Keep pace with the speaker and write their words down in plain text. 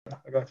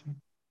I got you.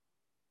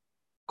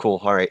 Cool.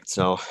 All right.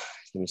 So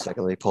give me a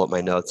second. Let me pull up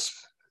my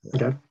notes.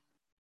 Okay.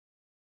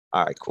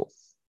 All right, cool.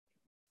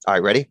 All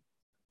right, ready?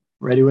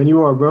 Ready when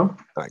you are, bro. All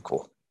right,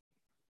 cool.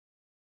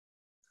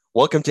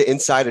 Welcome to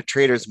Inside a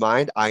Trader's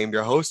Mind. I am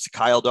your host,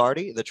 Kyle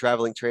Doherty, the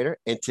traveling trader.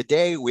 And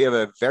today we have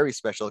a very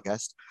special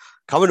guest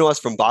coming to us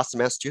from Boston,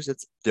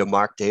 Massachusetts,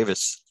 DeMark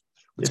Davis.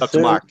 What's Yes, up, sir.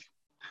 DeMark?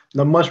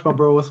 Not much, my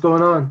bro. What's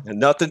going on? And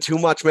nothing too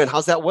much, man.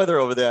 How's that weather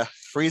over there?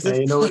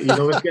 Freezing? Man,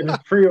 it's getting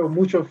frio,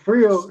 mucho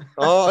frio.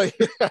 Oh,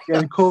 yeah.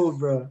 Getting cold,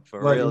 bro.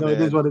 For But real, it is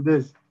man. what it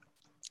is.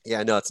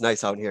 Yeah, no, it's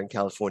nice out here in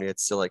California.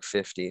 It's still like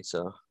 50,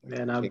 so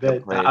Man, I can't bet.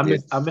 complain,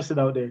 dude. I miss it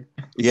out there.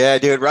 Yeah,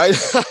 dude, right?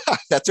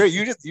 That's right. You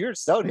were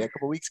just out here a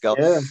couple weeks ago.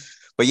 Yeah.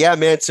 But yeah,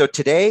 man. So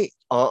today,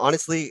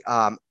 honestly,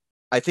 I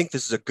think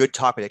this is a good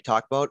topic to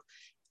talk about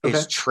is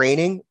Okay.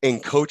 training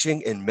and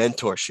coaching and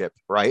mentorship,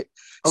 right?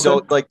 Okay.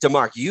 So like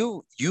DeMark,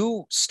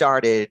 you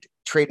started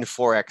trading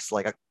Forex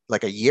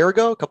like a year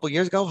ago, a couple of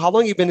years ago. How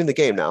long you been in the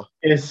game now?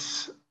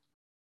 It's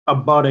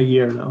about a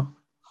year now.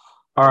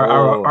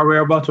 Oh, Are we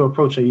about to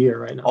approach a year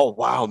right now? oh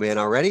wow, man,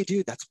 already,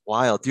 dude. That's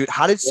wild, dude.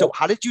 Yep.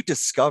 How did you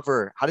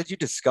discover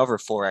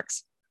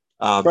Forex?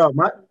 Um, Bro,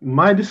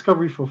 my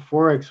discovery for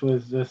Forex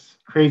was just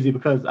crazy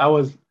because I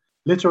was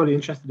literally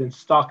interested in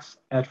stocks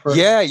at first,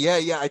 yeah. I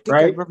think I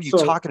right? remember you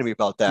So talking to me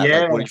about that, like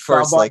yeah, when you so I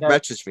first bought like that.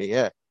 messaged me.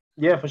 Yeah.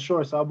 Yeah, for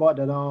sure. So I bought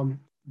that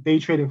Day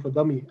Trading for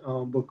Dummy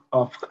book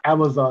off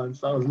Amazon.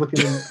 So I was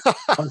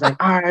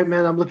like, all right,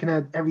 man, I'm looking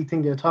at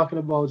everything they're talking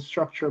about,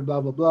 structure,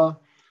 blah blah blah.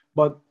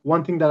 But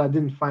one thing that I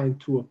didn't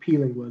find too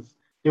appealing was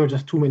there were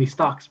just too many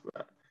stocks,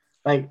 bro.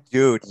 Like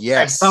Dude, like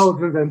yes.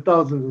 thousands and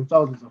thousands and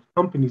thousands of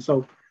companies.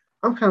 So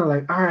I'm kind of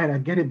like, all right, I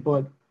get it,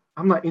 but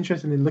I'm not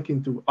interested in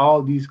looking through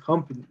all these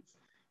companies.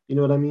 You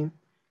know what I mean?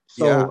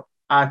 Yeah. So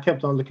I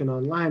kept on looking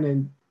online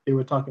and they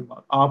were talking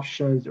about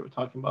options, they were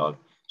talking about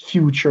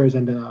futures,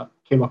 and then I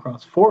came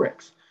across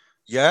Forex.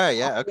 Yeah.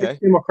 I Okay.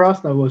 came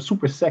across now was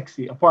super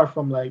sexy, apart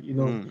from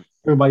Mm.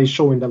 everybody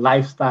showing the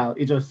lifestyle.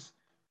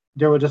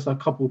 There were just a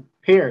couple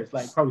pairs,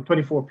 like probably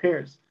 24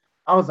 pairs.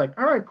 I was like,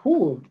 all right,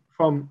 cool.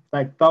 From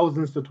like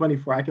thousands to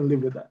 24, I can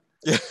live with that.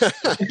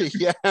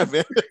 Yeah,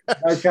 man.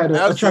 That kind of attracted me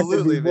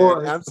Absolutely, man.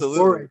 more to Absolutely.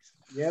 Forex.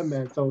 Yeah,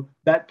 man. So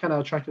that kind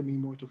of attracted me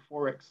more to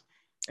Forex.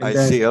 And I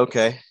then, see.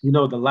 Okay. the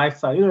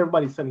lifestyle,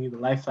 everybody's selling you the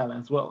lifestyle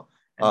as well.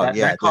 And Oh, that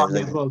yeah. caught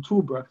me as well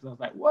too, bro. Because I was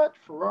like, what?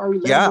 Ferrari,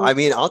 Yeah. Lambo? I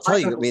mean, I'll Why tell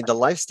you, not I go mean, back? the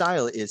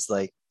lifestyle is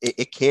like,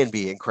 it can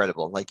be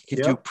incredible. Like, you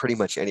can do Yep. pretty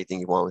much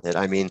anything you want with it.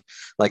 I mean,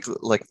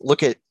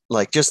 look at,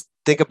 like, just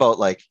think about,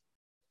 like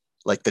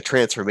the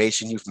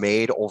transformation you've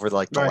made over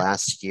like the Right.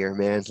 last year,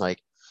 man. Like,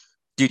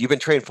 dude, you've been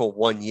trading for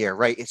 1 year,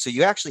 right? And so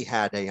you actually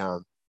had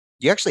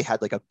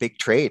like a big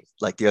trade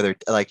like the other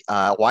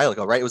a while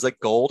ago, right? It was like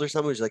gold or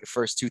something. It was like a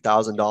first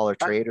 $2,000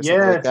 trade or something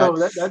like Yeah.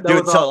 that. So that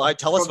Dude, was so I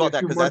tell us probably a about that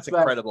few because months that's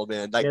back. incredible,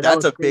 man. Like Yeah, that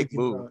that's was a big crazy,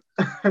 move.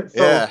 bro.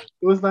 So Yeah,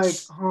 it was like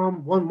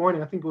one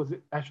morning, I think it was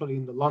actually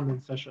in the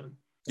London session.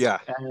 yeah.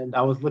 And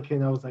I was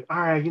looking, I was like, all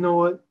right, you know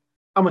what?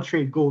 I'm gonna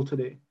trade gold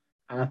today.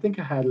 And I think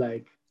I had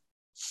like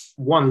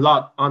one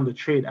lot on the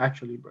trade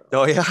actually, bro.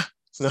 Oh yeah,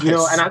 And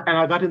nice.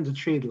 I got into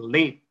trade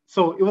late.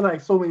 So it was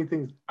like so many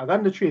things. I got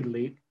into trade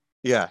late.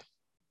 Yeah.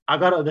 I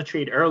got out of the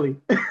trade early.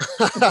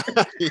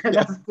 And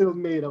Yeah. I still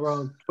made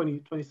around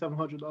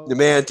 $2,700. I was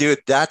Man, like, dude,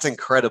 that's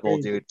incredible,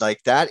 crazy. dude.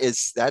 Like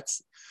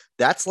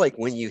that's like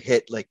when you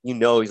hit like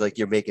like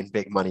you're making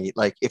big money.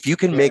 Like if you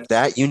can Yeah. make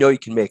that, you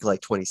can make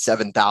like Yeah,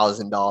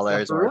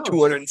 $27,000 for or real.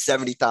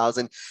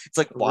 270,000. It's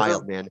like For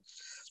wild, real. man.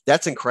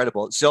 That's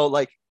incredible. So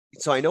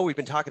I know we've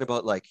been talking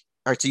about like,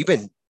 all right, so you've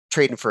been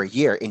trading for a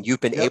year and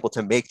you've been Yep. able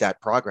to make that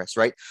progress,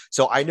 right?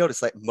 So I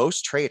noticed like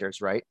most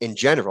traders, right, in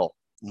general,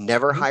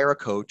 never Mhm. hire a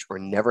coach or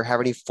never have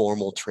any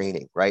formal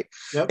training, right?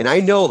 And Yep. I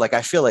know, like,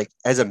 I feel like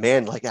as a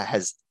man, like that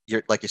has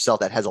you're like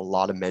yourself, that has a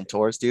lot of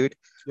mentors, dude.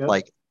 Yep.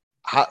 Like,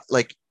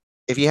 like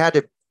if you had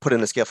to put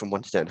in a scale from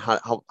 1 to 10,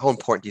 how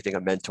important do you think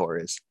a mentor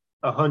is?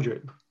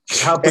 100.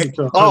 I'll put it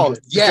to a Oh, hundred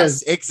because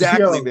yes,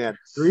 exactly, yo, man.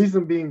 the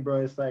reason being,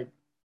 bro, it's like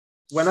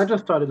when I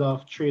just started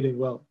off trading,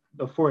 well,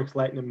 the Forex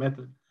Lightning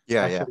method,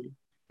 Yeah. actually,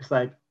 it's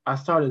like I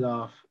started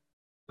off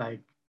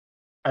like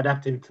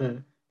adapting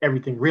to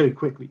everything really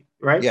quickly,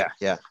 right?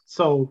 Yeah.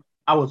 So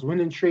I was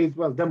winning trades,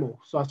 well, demo.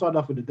 So I started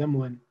off with the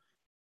demo and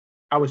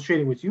I was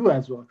trading with you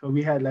as well because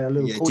we had like a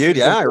little Yeah, dude. coaching thing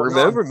Yeah, I going on,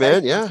 remember, right?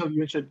 man. Yeah. Until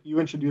you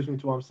introduced me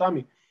to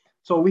Sami.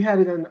 So we had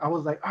it, and I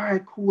was like, all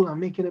right, cool. I'm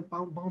making it,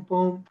 boom, boom,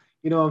 boom.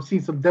 I'm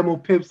seeing some demo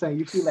pips, and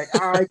you feel like,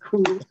 all right,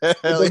 cool. The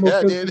Hell demo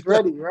yeah, pips dude. is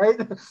ready, right?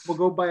 We'll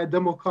go buy a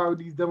demo car with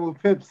these demo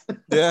pips.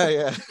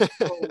 Yeah.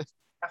 So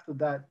after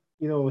that,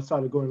 it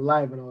started going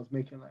live, and I was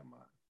making like my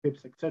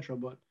pips, etc.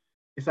 But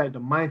it's like the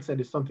mindset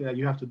is something that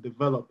you have to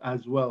develop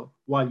as well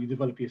while you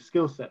develop your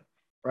skill set,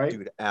 right?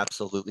 Dude,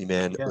 absolutely,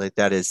 man. Yeah. Like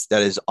that is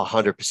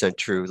 100%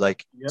 true.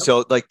 Like, Yep.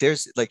 so like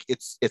there's like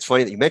it's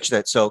funny that you mentioned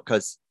that. So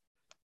because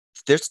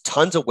there's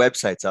tons of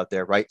websites out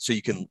there, right? So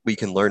we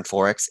can learn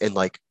Forex. And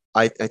like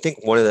I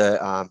think one of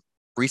the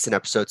recent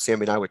episodes,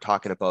 Sammy and I were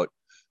talking about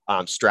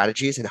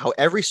strategies, and how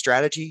every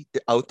strategy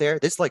out there,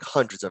 there's like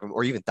hundreds of them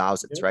or even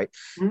thousands, Yeah. right?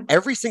 Mhm.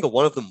 Every single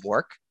one of them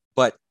work,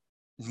 but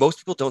most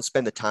people don't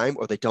spend the time,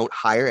 or they don't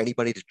hire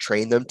anybody to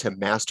train them to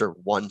master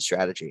one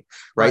strategy,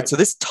 right? Right. So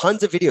there's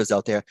tons of videos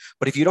out there,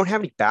 but if you don't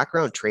have any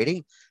background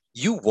trading,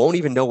 you won't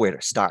even know where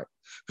to start.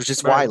 Which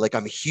is why, Right. like,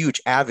 I'm a huge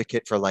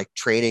advocate for like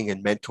training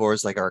and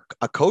mentors. Like,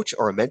 a coach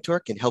or a mentor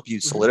can help you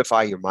Mhm.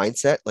 solidify your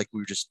mindset, like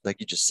you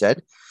just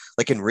said,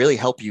 like, can really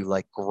help you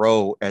like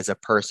grow as a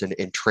person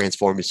and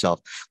transform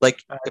yourself.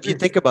 Like, I if you agree.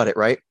 think about it,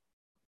 right?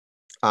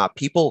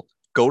 People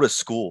go to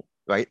school,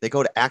 right? They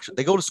go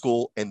to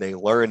school and they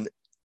learn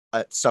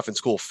stuff in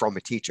school from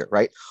a teacher,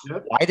 right?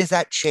 Yep. Why does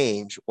that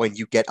change when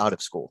you get out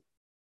of school?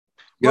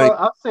 You know what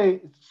Well, I'll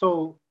say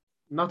so.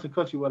 Not to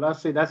cut you, but I'll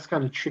say that's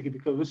kind of tricky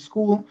because with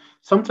school,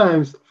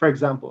 sometimes, for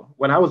example,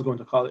 when I was going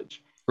to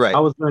college, I mean? I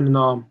Right, was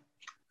learning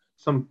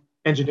some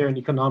engineering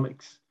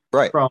economics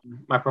right. from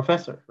my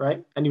professor,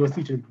 right? And he was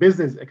teaching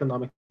business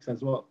economics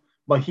as well,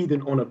 but he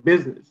didn't own a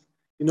business.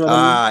 You know what I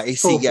mean? I see.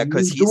 So Yeah, for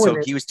because me he so doing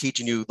it, he was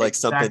teaching you like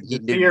something exactly he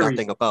the knew theory,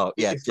 nothing about.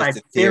 Yeah, it's just like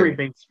the theory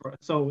theory. based.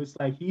 So it's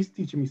like he's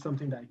teaching me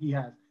something that he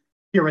has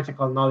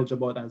theoretical knowledge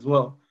about as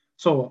well.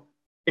 So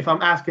if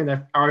I'm asking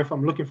or if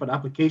I'm looking for the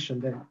application,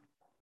 then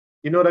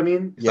you know what I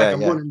mean? It's Yeah, like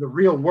I'm yeah. going in the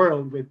real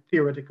world with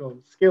theoretical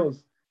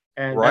skills,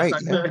 and that's Right,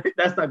 not yeah. gonna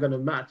that's not gonna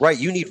match. Right.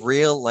 You need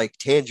real, like,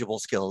 tangible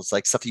skills,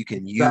 like stuff you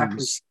can Exactly,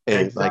 use in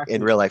like in exactly,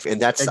 real life. And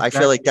that's, I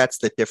feel like exactly. that's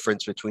the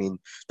difference between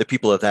the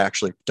people that have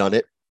actually done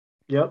it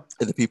Yep.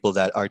 and the people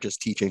that are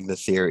just teaching the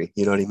theory.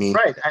 You know what I mean?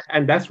 Right.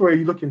 And that's where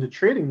you look into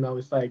trading now.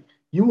 It's like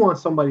you want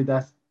somebody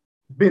that's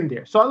been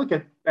there. So I look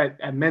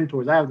at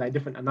mentors. I have like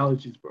different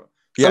analogies, bro. So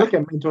I Yeah. look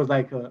at mentors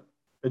like a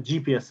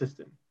GPS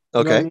system.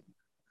 You know what I Okay. mean?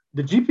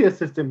 The GPS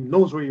system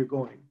knows where you're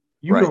going.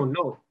 You Right. don't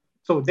know.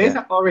 So they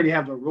Yeah. already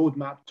have a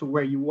roadmap to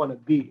where you want to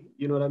be.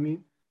 You know what I mean?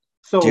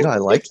 Dude, So I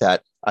like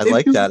that. I if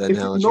like you that if you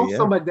analogy. know Yeah.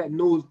 somebody that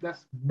knows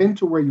that's been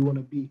to where you want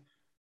to be,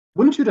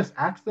 wouldn't you just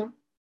ask them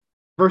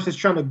versus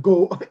trying to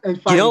go and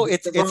You know, find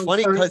the it's wrong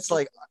funny turn? because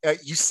like,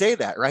 you say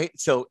that, right?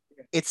 So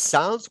it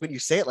sounds, when you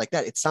say it like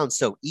that, it sounds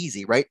so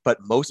easy, right? But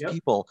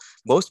Yep.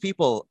 most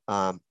people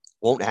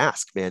won't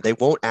ask, man. They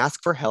won't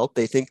ask for help.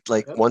 They think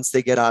like Yep. once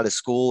they get out of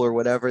school or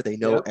whatever, they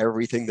know Yep.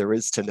 everything there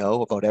is to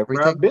know about Bro,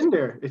 everything. I've been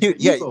there. It's Dude,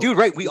 the yeah, ego. dude,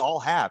 right. We all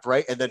have,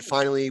 right? And then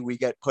finally we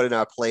get put in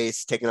our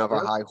place, taken off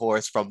our Yep. high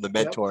horse from the Yep.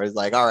 mentors,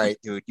 like, all right,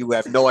 dude, you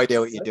have no idea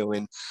what you're Yep.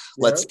 doing.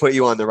 Let's Yep. put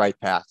you on the right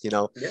path, you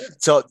know? Yeah.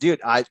 So,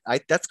 dude,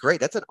 that's great.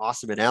 That's an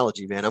awesome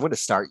analogy, man. I'm going to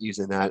start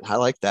using that. I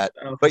like that.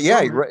 For But yeah,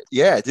 sure, man.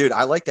 yeah, dude,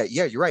 I like that.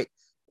 Yeah, you're right.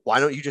 Why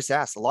don't you just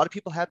ask? A lot of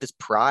people have this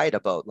pride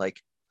about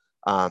like,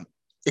 um,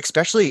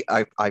 especially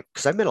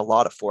because I've met a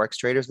lot of Forex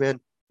traders,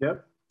 man.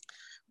 Yep.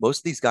 Most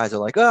of these guys are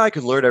like, oh, I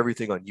can learn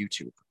everything on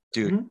YouTube.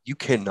 Dude, Mhm. you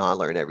cannot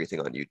learn everything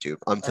on YouTube.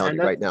 I'm telling And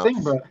you that's right the now.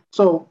 thing, bro.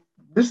 So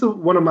this is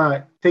one of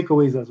my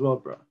takeaways as well,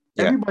 bro.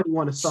 Yeah. Everybody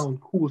want to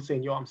sound cool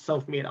saying, yo, I'm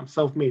self-made, I'm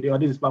self-made, yo, I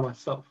did this by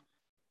myself.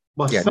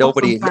 But Yeah, self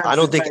nobody, I sometimes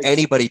don't is think like,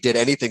 anybody did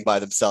anything by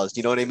themselves.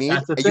 You know what I mean?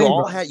 that's the You thing,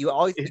 all bro. had, you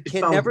It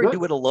can sounds never good.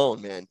 do it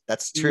alone, man.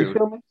 That's You true.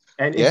 feel me?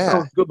 And it Yeah.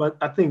 sounds good, but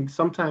I think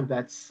sometimes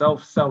that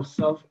self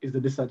is the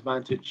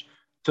disadvantage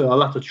to a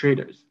lot of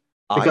traders.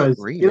 I Because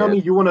agree, you know what I man.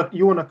 mean,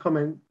 you wanna come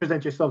and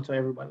present yourself to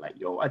everybody like,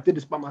 yo, I did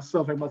this by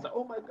myself. Everybody's like,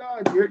 oh my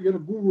God, you're the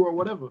guru or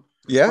whatever. But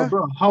Yeah.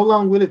 bro, how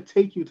long will it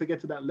take you to get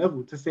to that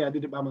level to say I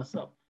did it by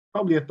myself?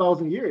 Probably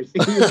 1,000 years.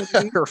 You know what I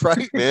mean?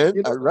 Right, man.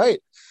 You know All what I mean? right.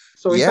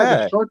 So it's like a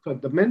Yeah.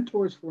 shortcut. The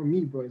mentors for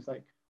me, bro, is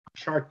like a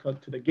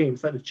shortcut to the game.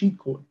 It's like a cheat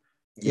code.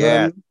 You know what I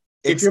Yeah. mean?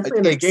 If you're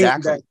playing a game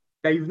Exactly.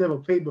 that you've never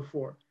played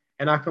before,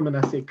 and I come and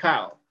I say,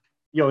 Kyle,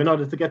 yo, in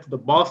order to get to the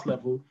boss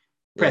level,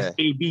 press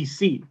Yeah. A, B,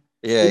 C.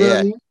 Yeah. You know what I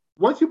Yeah. mean?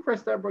 Once you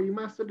press that, bro, you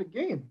master the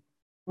game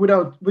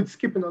with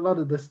skipping a lot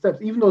of the steps,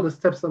 even though the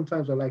steps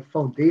sometimes are like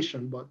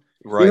foundation, but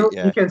Right. you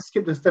Yeah. can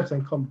skip the steps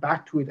and come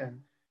back to it,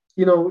 and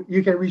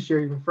you can reach there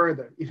even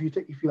further if you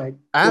like go back to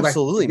the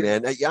Absolutely,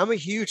 beginning. man. Yeah, I'm a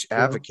huge You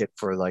know? advocate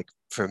for like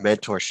for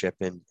mentorship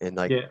and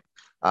Yeah.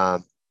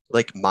 um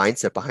like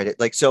mindset behind it.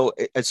 Like, so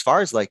as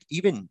far as like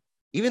even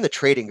the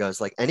trading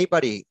goes, like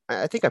anybody,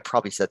 I think I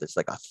probably said this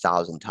like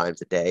 1,000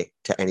 times a day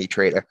to any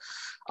trader.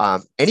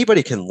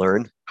 Anybody can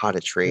learn how to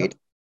Yep. trade.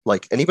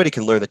 Like, anybody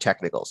can learn the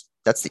technicals.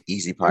 That's the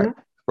easy part,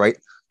 Mhm. right?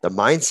 The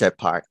mindset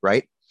part,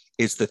 right,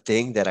 is the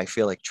thing that I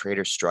feel like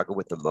traders struggle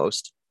with the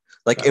most.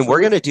 Like, and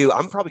Absolutely.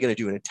 I'm probably gonna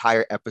do an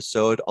entire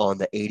episode on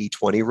the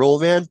 80-20 rule,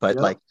 man. But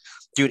like, Yep.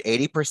 dude,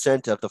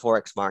 80% of the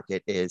Forex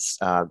market is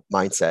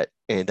mindset.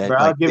 And then Bro,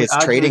 like it's I'll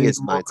give it trading even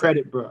is more mindset.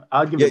 credit, bro.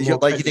 I'll give Yeah, it more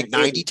like, you credit think than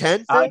 90 80.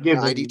 10 I'll then? give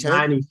it 90 10?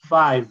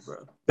 95, bro.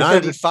 Because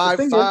the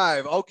thing is,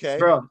 95 Okay.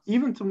 bro,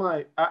 even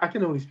to I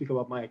can only speak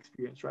about my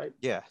experience, right?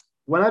 Yeah.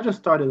 When I just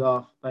started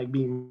off like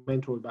being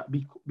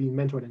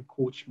mentored and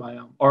coached by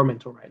our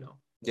mentor right now,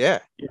 Yeah.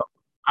 you know,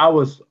 I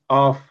was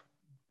off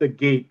the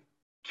gate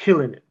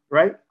killing it,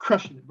 right?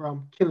 Crushing it, bro.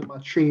 I'm killing my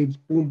trades,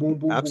 boom, boom, boom,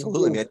 boom,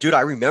 Absolutely, boom. man. Dude,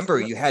 I remember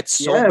You know? you had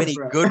so Yeah, many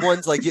bro. good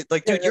ones. Like,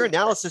 dude, your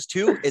analysis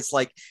too is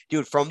like,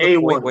 dude, from the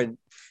point A1. when,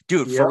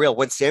 dude, for Yep. real,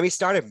 when Sammy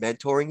started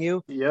mentoring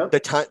you, Yep. the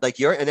time, like,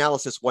 your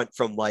analysis went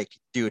from like,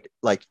 dude,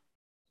 like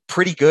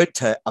pretty good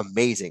to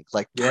amazing,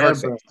 like Yeah,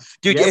 perfect, bro.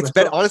 dude. Yeah, It's bro.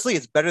 better. So, Honestly,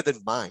 it's better than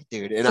mine,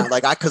 dude. And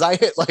because I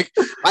hit like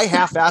I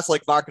half-ass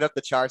like marking up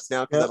the charts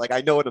now because yeah, like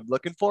I know what I'm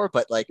looking for.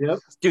 But like, yeah,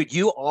 dude,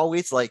 you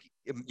always like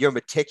you're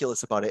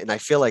meticulous about it, and I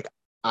feel like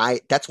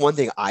that's one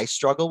thing I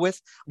struggle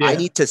with. I yeah,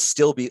 need to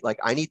still be like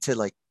I need to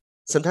like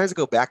sometimes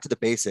go back to the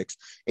basics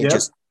and yeah.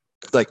 just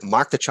like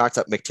mark the charts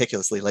up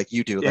meticulously like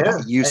you do, like I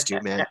Yeah, used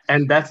to, man.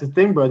 and that's the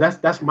thing, bro.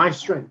 That's my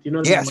strength. You know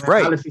what I mean? Yes, My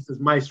right. analysis is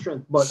my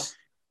strength. But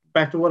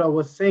back to what I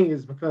was saying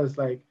is because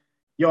like,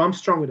 yo, I'm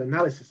strong with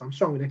analysis. I'm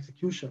strong with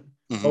execution.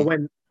 But Hmm.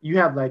 when you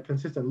have like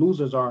consistent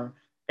losers or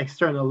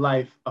external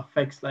life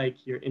affects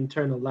like your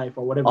internal life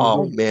or whatever you're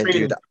Oh doing, man,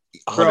 dude, training,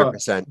 bro,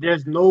 100%.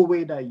 there's no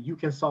way that you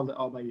can solve it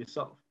all by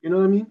yourself. You know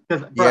what I mean?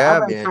 Because bro, I've Yeah,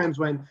 had man. times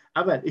when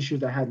I've had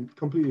issues that had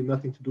completely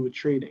nothing to do with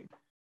trading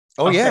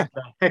Oh yeah. affect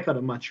the heck out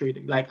of my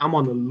trading. Like I'm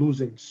on a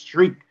losing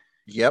streak,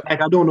 Yep.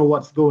 like I don't know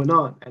what's going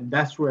on, and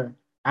that's where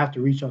I have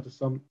to reach out to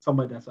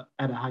somebody that's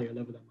at a higher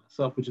level than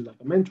myself, which is like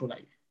a mentor,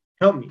 like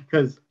help me,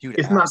 because Dude,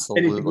 it's not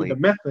anything with the absolutely.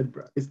 method,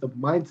 bro. It's the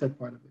mindset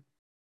part of it,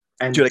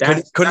 and Dude,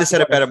 I couldn't have that's said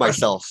what it better impressed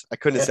me. myself. I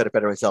couldn't have Yeah, said it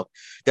better myself.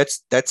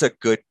 That's a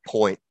good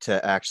point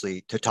to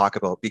actually to talk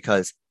about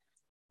because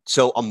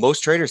so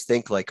most traders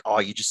think like, oh,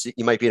 you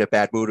might be in a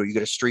bad mood or you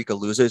get a streak of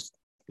losers.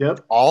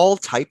 yep, All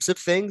types of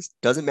things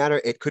doesn't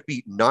matter. It could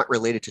be not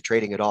related to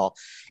trading at all.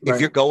 If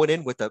right, you're going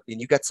in with and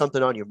you got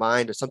something on your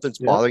mind or something's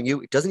yep, bothering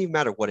you, it doesn't even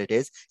matter what it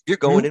is. If you're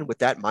going mm-hmm. in with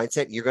that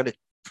mindset and you're going to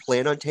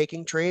plan on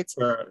taking trades,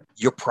 Right,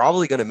 you're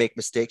probably going to make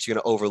mistakes. You're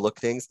going to overlook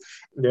things.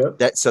 yep,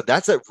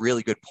 That's a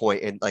really good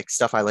point and like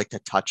stuff I like to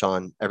touch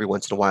on every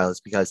once in a while is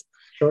because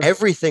sure,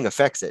 everything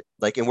affects it.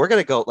 Like, and we're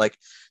gonna go like,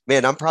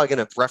 man, I'm probably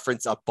gonna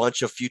reference a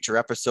bunch of future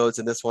episodes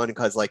in this one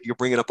because like you're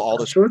bringing up all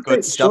this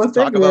good stuff sure to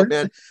talk thing, about,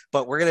 man. man.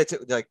 But we're gonna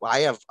like I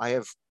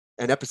have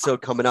an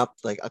episode coming up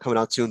like coming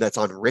out soon that's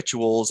on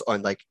rituals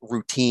on like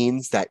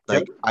routines that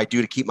Yep, like I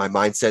do to keep my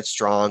mindset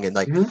strong and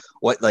like mm-hmm.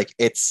 what like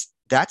it's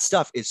that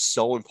stuff is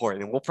so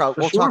important and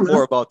For we'll sure, talk more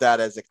man. about that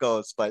as it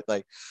goes. But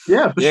like,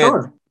 Yeah, for man,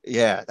 sure.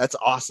 yeah, that's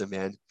awesome,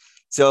 man.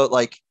 So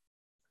like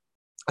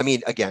I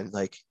mean, again,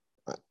 like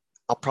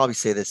I'll probably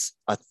say this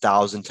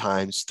 1,000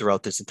 times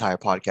throughout this entire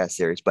podcast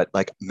series, but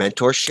like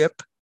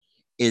mentorship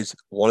is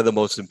one of the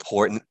most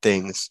important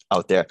things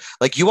out there.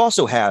 Like you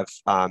also have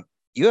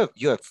you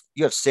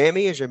have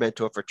Sammy as your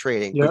mentor for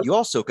trading, but Yep. you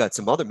also got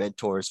some other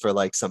mentors for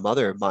like some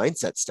other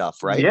mindset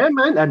stuff, right? Yeah,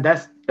 man, and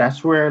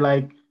that's where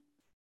like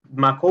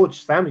my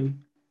coach Sammy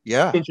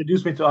Yeah.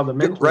 introduced me to other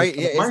Yeah, mentors right.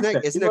 for Yeah. the mindset.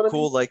 You Isn't know that what I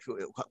mean? cool? Like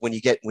when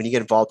you get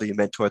involved with your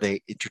mentor,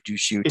 they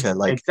introduce you It's to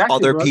like exactly,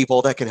 other bro.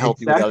 people that can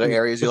help you with other Exactly.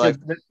 areas. You're Because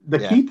like, the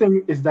yeah, key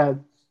thing is that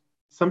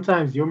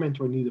sometimes your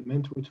mentor needs a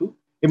mentor too.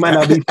 It might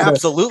not be for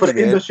absolutely, the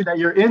man. industry that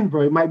you're in,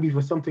 bro. It might be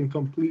for something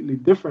completely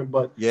different,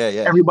 but Yeah,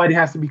 yeah. everybody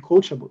has to be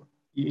coachable.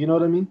 You know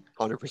what I mean?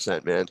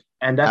 100%, man.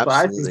 And that's what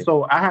I think. Absolutely.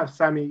 So I have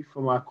Sammy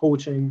for my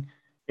coaching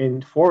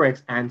in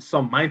Forex and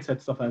some mindset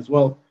stuff as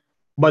well.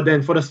 But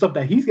then for the stuff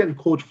that he's getting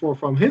coached for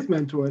from his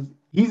mentors,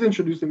 he's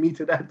introducing me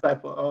to that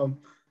type of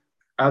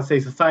I'll say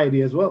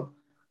society as well,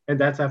 and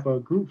that type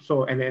of group.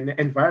 So and an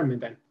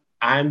environment, and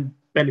I'm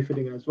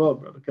benefiting as well,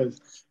 bro.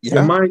 Because the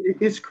Yeah. mind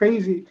it's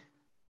crazy.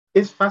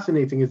 It's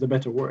fascinating is the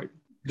better word.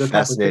 The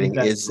type of things Fascinating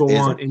that go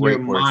is a on in your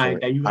great word for mind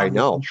it. that you I have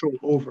no know. control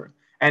over,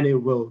 and it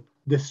will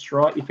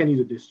destroy. It can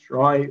either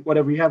destroy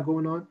whatever you have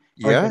going on,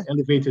 or it Yeah, can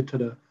elevate it to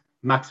the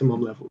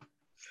maximum level.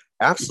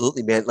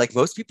 absolutely, man. Like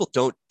most people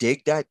don't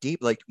dig that deep.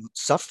 Like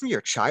stuff from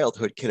your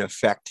childhood can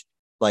affect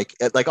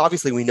like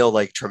obviously we know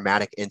like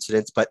traumatic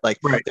incidents, but like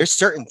Right. there's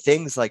certain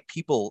things like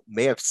people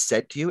may have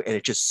said to you and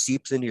it just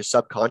seeps into your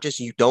subconscious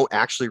and you don't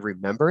actually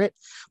remember it,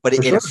 but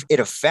For sure.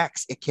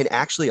 it can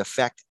actually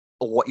affect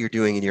what you're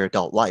doing in your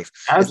adult life.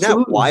 Isn't that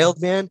Absolutely.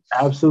 wild, man?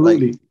 Like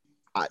Absolutely.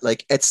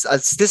 like it's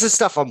this is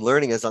stuff I'm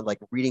learning as I'm like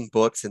reading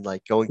books and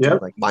like going through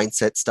Yep. like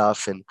mindset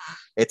stuff and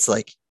it's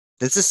like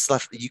this is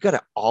stuff you got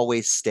to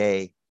always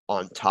stay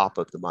on top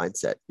of the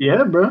mindset.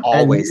 Yeah, bro. And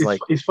Always like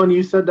it's funny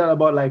you said that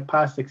about like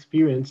past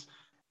experience.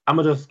 I'm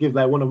gonna just give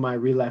like one of my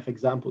real life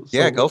examples.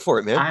 yeah, So go for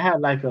it, man. I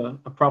had like a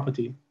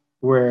property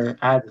where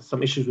I had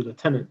some issues with a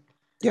tenant.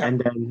 Yeah. And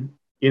then,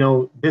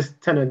 this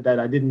tenant that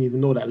I didn't even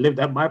know that lived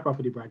at my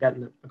property, bro, I got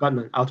in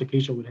an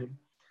altercation with him.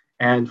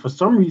 And for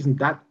some reason,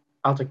 that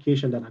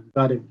altercation that I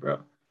got in, bro,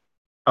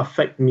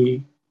 affect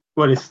me.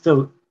 Well,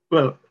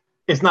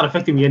 it's not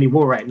affecting me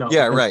anymore right now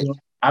Yeah, because right.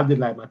 I did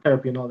like my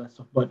therapy and all that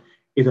stuff, but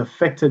it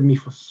affected me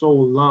for so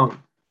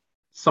long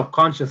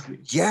subconsciously.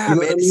 Yeah, You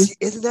know what man. I mean? See,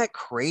 isn't that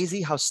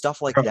crazy how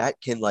stuff like Bro, that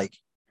can I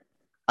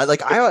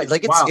it's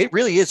like wild. it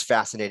really is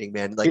fascinating,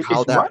 man. Like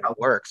how It's that wild.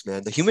 works,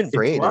 man. The human It's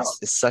brain wild.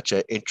 is such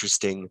an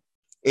interesting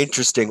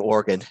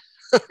organ.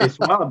 It's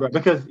wild, bro.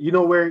 Because you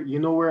know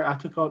where I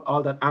took out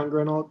all that anger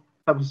and all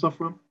type of stuff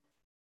from?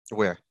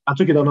 Where? I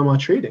took it out on my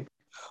trading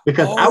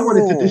because I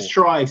wanted to Oh,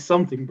 destroy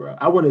something, bro.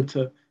 I wanted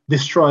to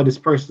destroy this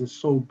person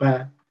so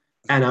bad,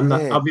 and man.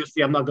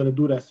 I'm not gonna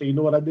do that. So you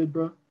know what I did,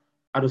 bro?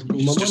 I just You blew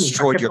my just money. I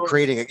destroyed kept your on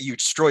creating. You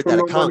destroyed blew that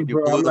my account money, and you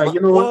bro. blew I'm the like, money.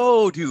 you know what?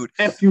 Whoa, dude.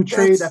 F you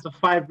trade, That's that's a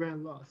 5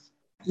 grand loss.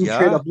 You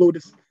trade, I yeah. blow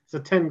this It's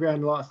a 10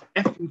 grand loss.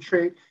 F you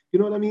trade. You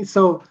know what I mean?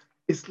 So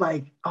it's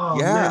like, oh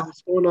man, Yeah.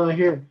 what's going on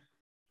here?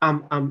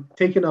 I'm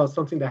taking out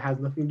something that has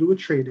nothing to do with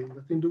trading,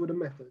 nothing to do with the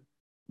method,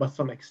 but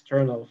some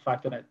external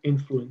factor that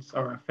influenced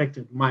or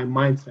affected my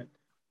mindset,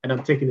 and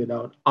I'm taking it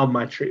out on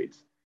my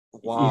trades. You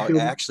Wow. feel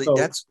me? Actually,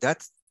 So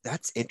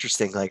that's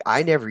interesting. Like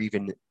I never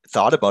even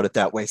thought about it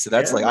that way. So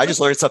that's yeah, like I bro. just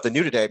learned something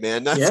new today,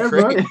 man. That's Yeah,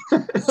 bro. great.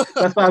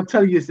 That's why I'm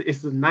telling you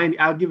it's a 90.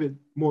 I'll give it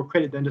more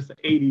credit than just an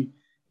 80%,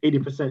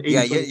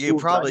 Yeah, 80-20 rule.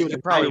 But I give it you're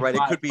a probably right.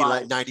 It could be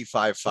like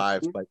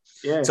 95-5. 95-5, but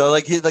Yeah. so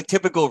like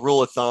typical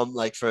rule of thumb,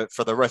 like for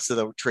the rest of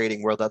the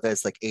trading world, that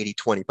is like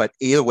 80-20. But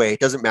either way, it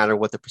doesn't matter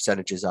what the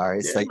percentages are.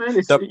 It's Yeah, like man.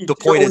 It's the your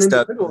point own is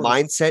that individual.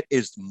 mindset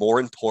is more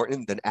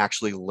important than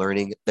actually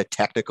learning the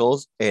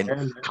technicals and Yeah,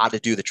 man. how to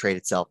do the trade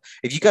itself.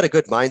 If you got a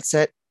good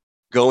mindset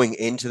going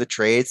into the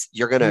trades,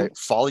 you're gonna Mhm.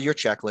 follow your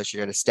checklist,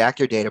 you're gonna stack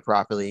your data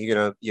properly, you're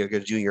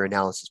gonna do your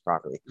analysis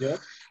properly, Yeah.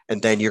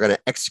 and then you're gonna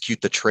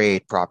execute the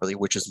trade properly,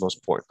 which is the most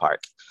important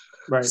part.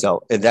 Right.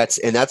 So, and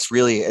that's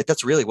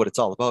really what it's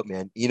all about,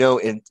 man.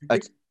 And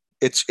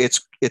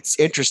it's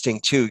interesting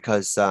too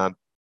because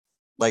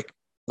like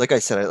like I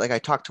said, I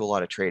talked to a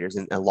lot of traders,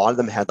 and a lot of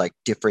them had like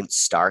different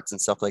starts and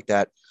stuff like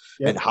that,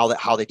 and Yep.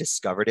 how they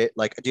discovered it.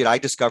 Like, dude, I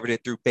discovered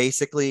it through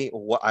basically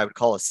what I would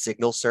call a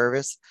signal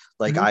service.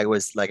 Like,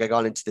 Mhm. I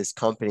got into this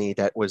company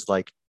that was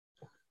like,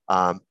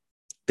 um,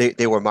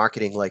 they were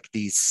marketing like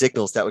these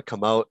signals that would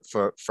come out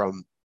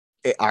from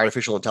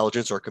artificial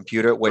intelligence or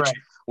computer, which Right.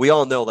 we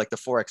all know like the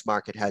forex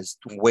market has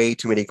way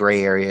too many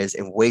gray areas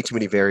and way too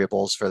many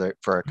variables for a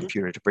Mhm.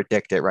 computer to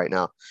predict it right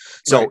now.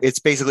 So Right. it's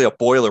basically a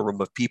boiler room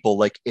of people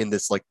like in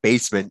this like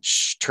basement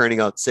turning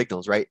out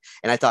signals, right?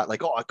 And I thought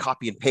like, oh, I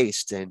copy and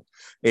paste and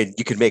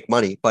you can make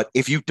money. But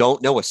if you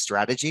don't know a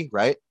strategy,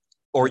 right?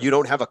 Or Yeah. you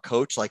don't have a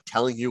coach like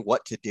telling you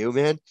what to do,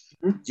 man,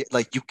 Mhm.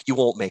 like you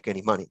won't make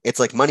any money. It's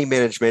like money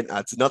management.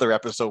 It's another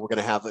episode we're going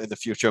to have in the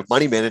future.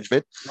 Money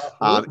management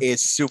Absolutely.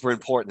 is super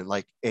important.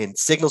 Like, and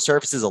signal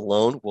services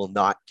alone will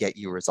not get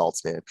you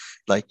results, man.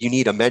 Like, you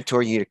need a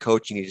mentor, you need a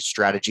coach, you need a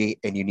strategy,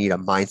 and you need a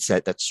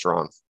mindset that's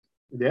strong.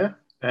 Yeah.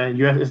 And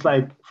it's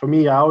like for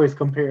me, I always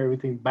compare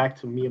everything back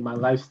to me and my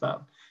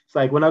lifestyle. It's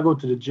like when I go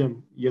to the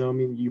gym, you know what I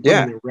mean? You put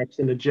Yeah. in the reps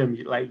in the gym,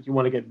 you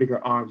want to get bigger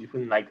arms, you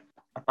put in like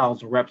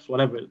 1,000 reps,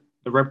 whatever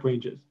the rep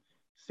range is.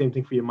 Same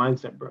thing for your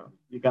mindset, bro.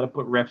 You got to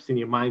put reps in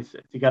your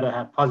mindset. You got to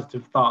have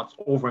positive thoughts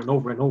over and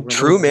over and over and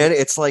True, over. You man.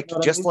 It's like know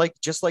what I mean?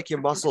 just like your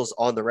muscles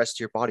on the rest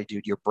of your body,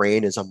 dude. Your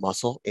brain is a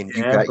muscle, and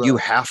Yeah, you bro.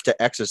 have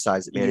to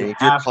exercise it, man. You And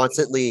have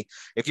to.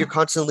 if you're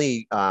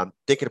constantly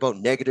thinking about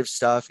negative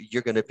stuff, Yep.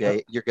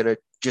 you're gonna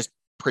just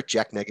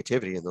project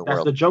negativity in the That's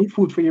world. the junk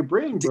food for your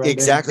brain, bro. And then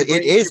Exactly.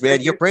 It your is, brain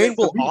man. Your brain gets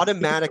will abused.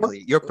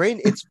 automatically,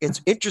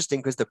 it's interesting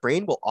because the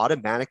brain will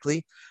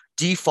automatically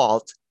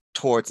default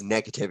towards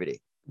negativity.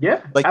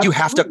 Yeah, Like you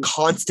have to absolutely.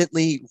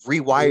 constantly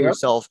rewire Yep.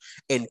 yourself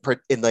and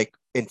like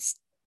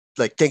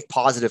think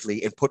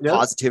positively and put Yep.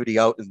 positivity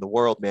out in the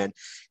world, man.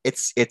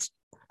 It's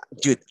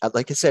dude,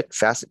 like I said,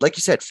 like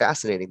you said,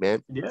 fascinating,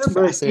 man. Yeah, It's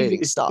bro. It's easy.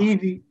 fascinating It's stuff.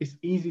 easy. It's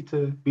easy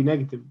to be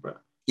negative, bro.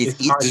 It's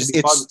It's hard to be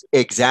it's positive.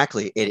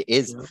 exactly it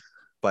is, You know?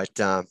 but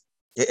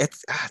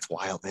it's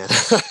wild, man.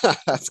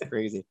 That's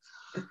crazy.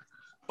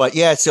 But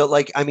yeah, so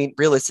like I mean,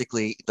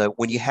 realistically,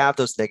 when you have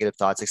those negative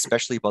thoughts,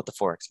 especially about the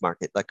forex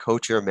market, like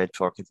coach or a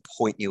mentor can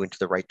point you into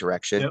the right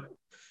direction Yep.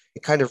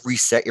 and kind of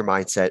reset your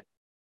mindset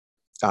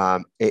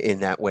in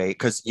that way.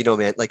 Because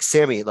man, like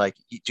Sammy, like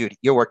dude,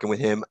 you're working with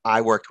him.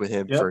 I worked with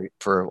him Yep.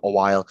 for a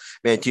while,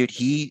 man. Dude,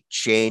 he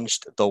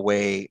changed the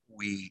way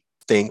we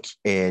think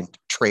and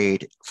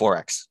trade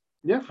forex.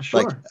 Yeah, for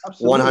Like sure.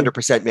 Absolutely.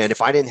 100%, man.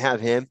 If I didn't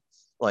have him,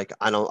 like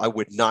I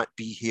would not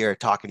be here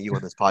talking to you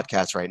on this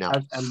podcast right now.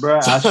 And bro,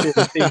 I share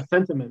the same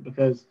sentiment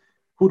because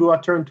who do I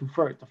turn to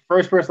first? The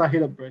first person I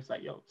hit up, bro, it's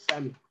like, yo,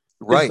 Sammy, sit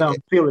Right. down,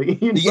 feel it.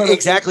 You know Yeah, what I mean?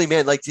 exactly,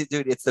 man. Like, dude,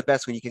 it's the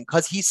best when you can,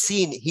 because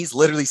he's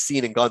literally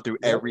seen and gone through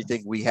Yep.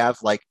 everything we have,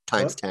 like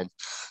times Yep. 10.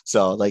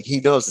 So, like, he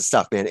knows the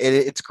stuff, man.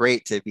 It's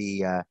great to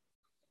be,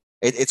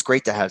 it's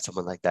great to have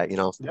someone like that.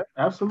 Yep.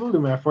 Absolutely,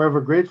 man.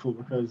 Forever grateful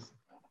because,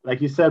 like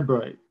you said,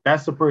 bro,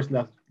 that's the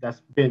person that's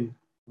been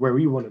where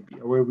we want to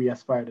be or where we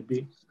aspire to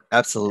be.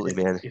 Absolutely,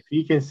 man. If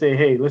he can say,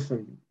 "Hey,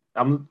 listen,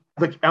 I'm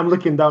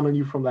looking down on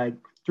you from like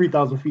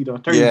 3,000 feet or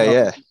thirty Yeah, thousand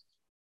yeah. feet,"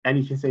 and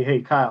he can say,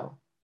 "Hey, Kyle,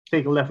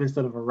 take a left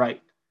instead of a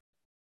right.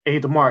 Hey,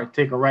 Demar,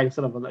 take a right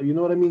instead of a left." You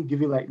know what I mean?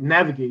 Give you like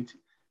navigate.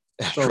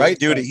 So Right, it's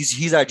dude. like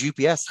He's our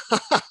GPS.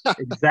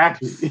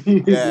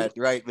 exactly. Yeah,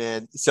 right,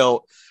 man.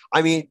 So,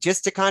 I mean,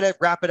 just to kind of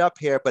wrap it up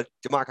here, but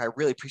Demarc, I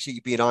really appreciate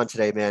you being on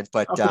today, man.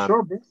 But Oh, for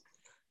sure, bro.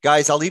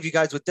 guys, I'll leave you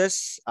guys with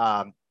this.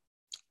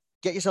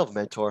 Get yourself a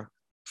mentor,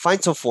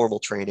 find some formal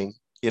training.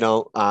 You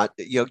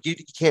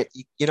can't,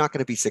 you're not going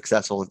to be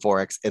successful in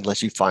Forex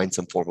unless you find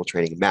some formal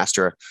training,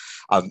 master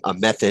a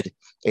method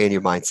and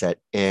your mindset.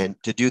 And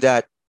to do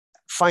that,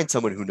 find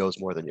someone who knows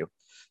more than you.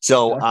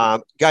 So,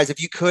 Exactly. guys, if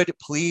you could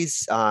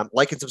please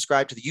like and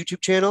subscribe to the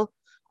YouTube channel,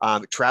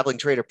 Traveling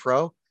Trader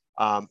Pro.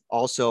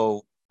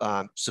 Also,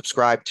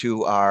 subscribe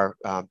to our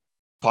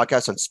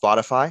podcast on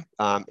Spotify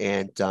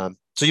and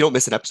so you don't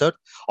miss an episode.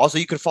 Also,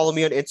 you can follow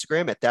me on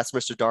Instagram at That's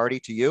Mr. Doherty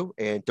to you.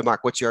 And DeMarc,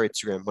 what's your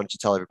Instagram? Why don't you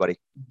tell everybody?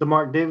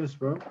 DeMarc Davis,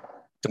 bro.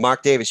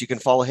 DeMarc Davis. You can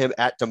follow him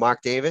at DeMarc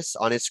Davis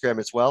on Instagram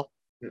as well.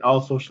 And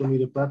all social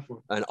media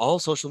platforms. And all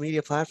social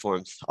media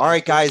platforms. All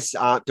right, guys.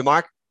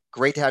 DeMarc,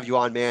 great to have you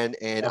on, man.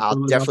 And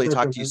I'll definitely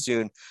talk to you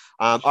soon.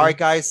 All right,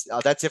 guys.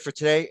 That's it for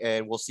today.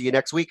 And we'll see you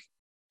next week.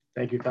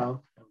 Thank you,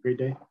 Kyle. Have a great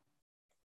day.